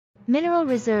Mineral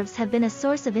reserves have been a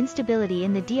source of instability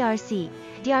in the DRC.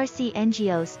 DRC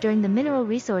NGOs during the Mineral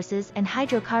Resources and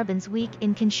Hydrocarbons Week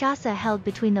in Kinshasa held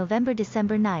between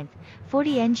November-December 9,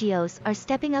 40 NGOs are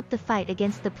stepping up the fight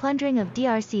against the plundering of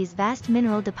DRC's vast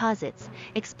mineral deposits,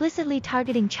 explicitly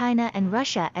targeting China and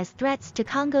Russia as threats to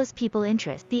Congo's people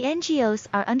interests. The NGOs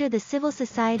are under the Civil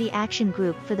Society Action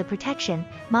Group for the Protection,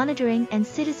 Monitoring and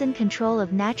Citizen Control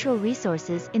of Natural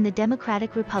Resources in the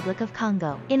Democratic Republic of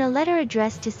Congo. In a letter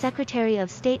addressed to Secretary of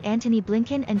State Antony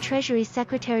Blinken and Treasury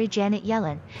Secretary Janet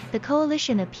Yellen, the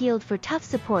coalition appealed for tough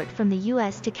support from the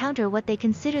U.S. to counter what they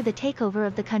consider the takeover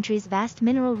of the country's vast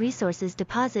mineral resources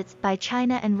deposits by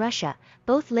China and Russia,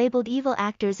 both labeled evil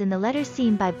actors in the letter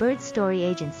seen by Bird Story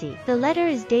Agency. The letter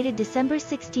is dated December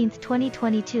 16,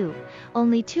 2022,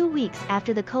 only 2 weeks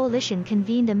after the coalition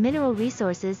convened a Mineral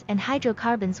Resources and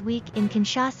Hydrocarbons Week in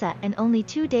Kinshasa and only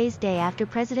 2 days after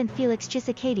President Felix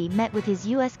Tshisekedi met with his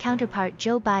U.S. counterpart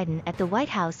Joe Biden at the White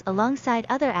House alongside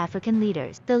other African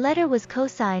leaders. The letter was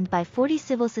co-signed by 40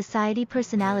 civil society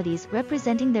personalities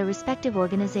representing their respective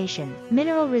organizations.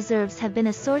 Mineral reserves have been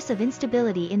a source of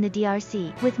instability in the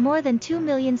DRC. With more than 2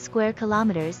 million square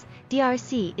kilometers,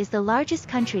 DRC is the largest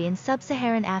country in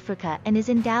sub-Saharan Africa and is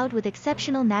endowed with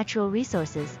exceptional natural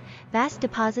resources, vast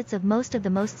deposits of most of the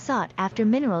most sought-after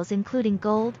minerals including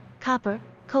gold, copper,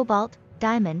 cobalt,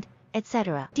 diamond,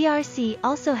 etc. DRC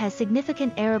also has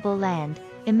significant arable land,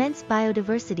 immense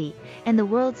biodiversity, and the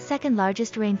world's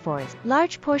second-largest rainforest.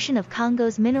 Large portion of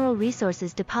Congo's mineral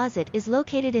resources deposit is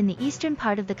located in the eastern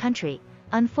part of the country.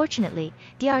 Unfortunately,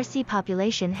 DRC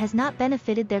population has not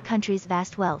benefited their country's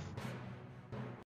vast wealth.